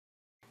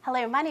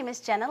Hello, my name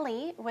is Jenna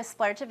Lee with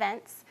Splurge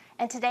Events,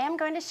 and today I'm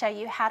going to show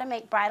you how to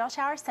make bridal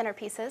shower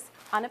centerpieces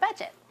on a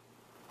budget.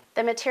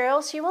 The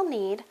materials you will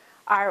need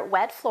are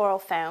wet floral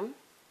foam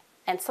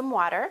and some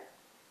water,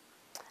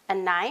 a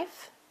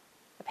knife,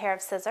 a pair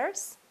of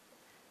scissors,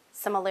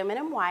 some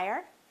aluminum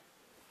wire,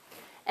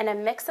 and a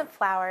mix of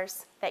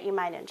flowers that you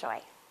might enjoy.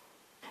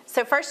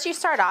 So first you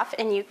start off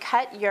and you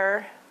cut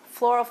your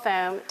floral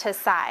foam to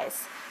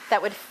size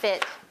that would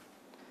fit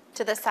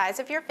to the size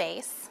of your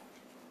vase.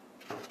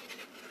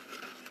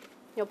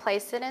 You'll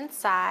place it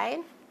inside,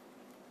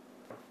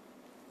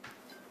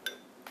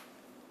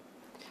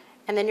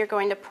 and then you're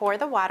going to pour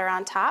the water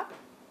on top.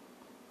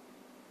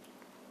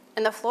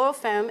 And the floral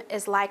foam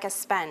is like a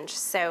sponge,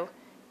 so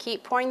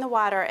keep pouring the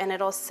water and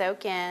it'll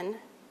soak in.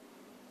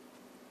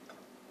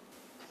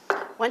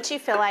 Once you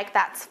feel like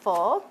that's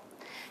full,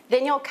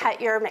 then you'll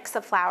cut your mix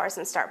of flowers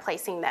and start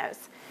placing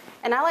those.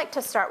 And I like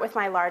to start with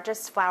my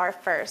largest flower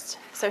first.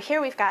 So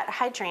here we've got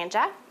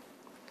hydrangea.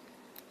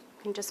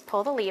 You can just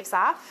pull the leaves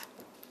off.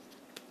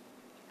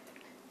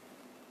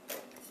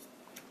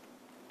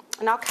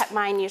 And I'll cut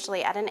mine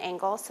usually at an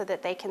angle so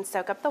that they can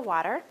soak up the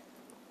water.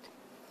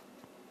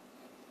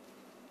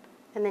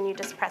 And then you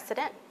just press it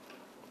in.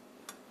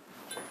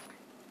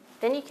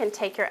 Then you can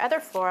take your other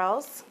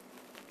florals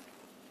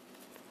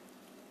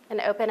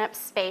and open up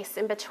space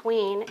in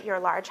between your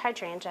large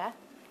hydrangea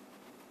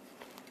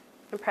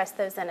and press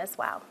those in as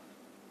well.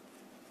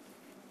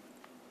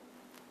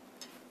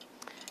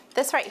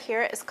 This right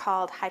here is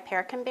called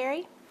hypericum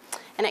berry,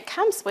 and it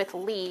comes with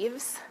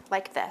leaves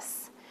like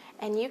this.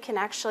 And you can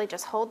actually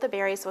just hold the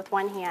berries with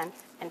one hand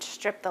and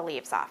strip the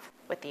leaves off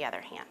with the other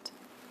hand.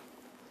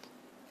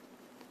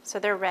 So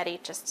they're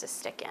ready just to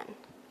stick in.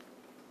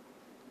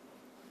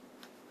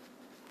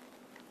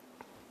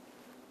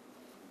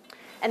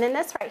 And then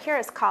this right here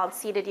is called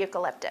seeded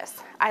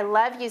eucalyptus. I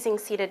love using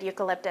seeded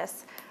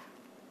eucalyptus.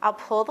 I'll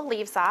pull the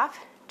leaves off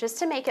just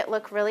to make it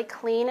look really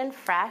clean and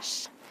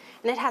fresh.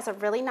 And it has a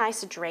really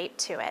nice drape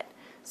to it.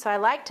 So I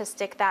like to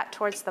stick that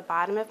towards the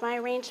bottom of my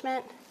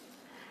arrangement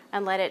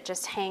and let it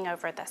just hang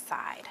over the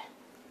side.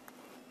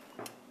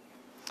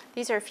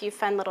 These are a few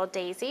fun little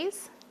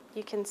daisies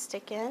you can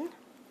stick in.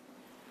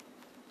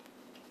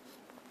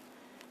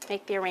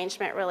 Make the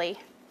arrangement really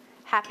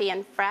happy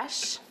and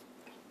fresh.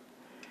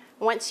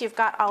 Once you've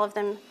got all of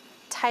them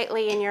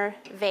tightly in your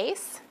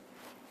vase,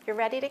 you're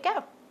ready to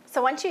go.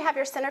 So once you have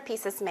your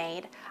centerpieces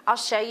made, I'll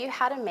show you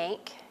how to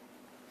make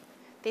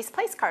these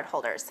place card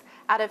holders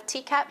out of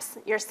teacups,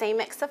 your same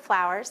mix of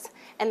flowers,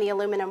 and the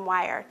aluminum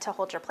wire to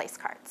hold your place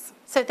cards.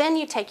 So then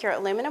you take your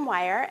aluminum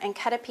wire and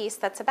cut a piece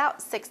that's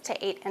about 6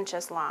 to 8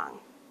 inches long.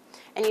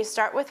 And you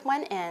start with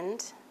one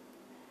end.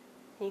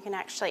 You can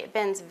actually, it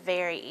bends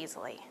very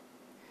easily.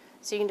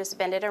 So you can just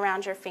bend it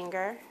around your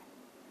finger,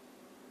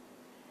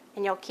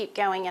 and you'll keep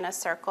going in a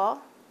circle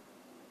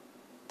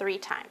 3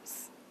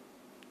 times.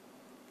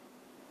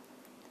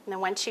 And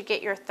then once you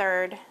get your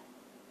third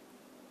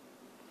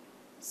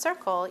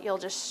circle, you'll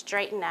just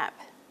straighten up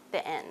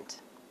the end.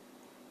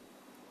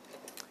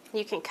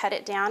 You can cut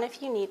it down if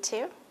you need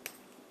to.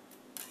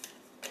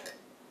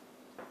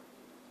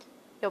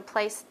 You'll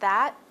place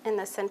that in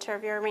the center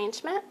of your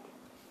arrangement.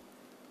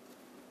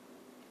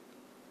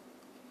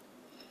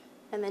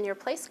 And then your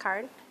place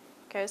card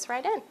goes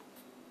right in.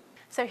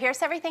 So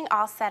here's everything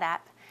all set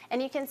up.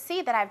 And you can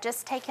see that I've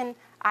just taken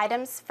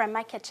items from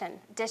my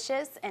kitchen,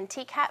 dishes and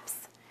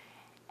teacups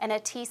and a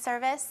tea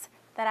service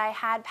that I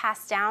had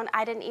passed down.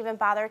 I didn't even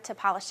bother to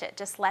polish it,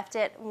 just left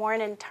it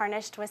worn and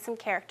tarnished with some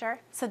character.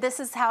 So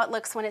this is how it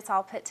looks when it's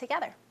all put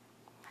together.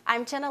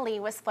 I'm Jenna Lee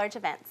with Splurge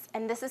Events,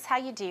 and this is how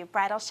you do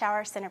bridal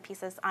shower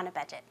centerpieces on a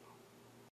budget.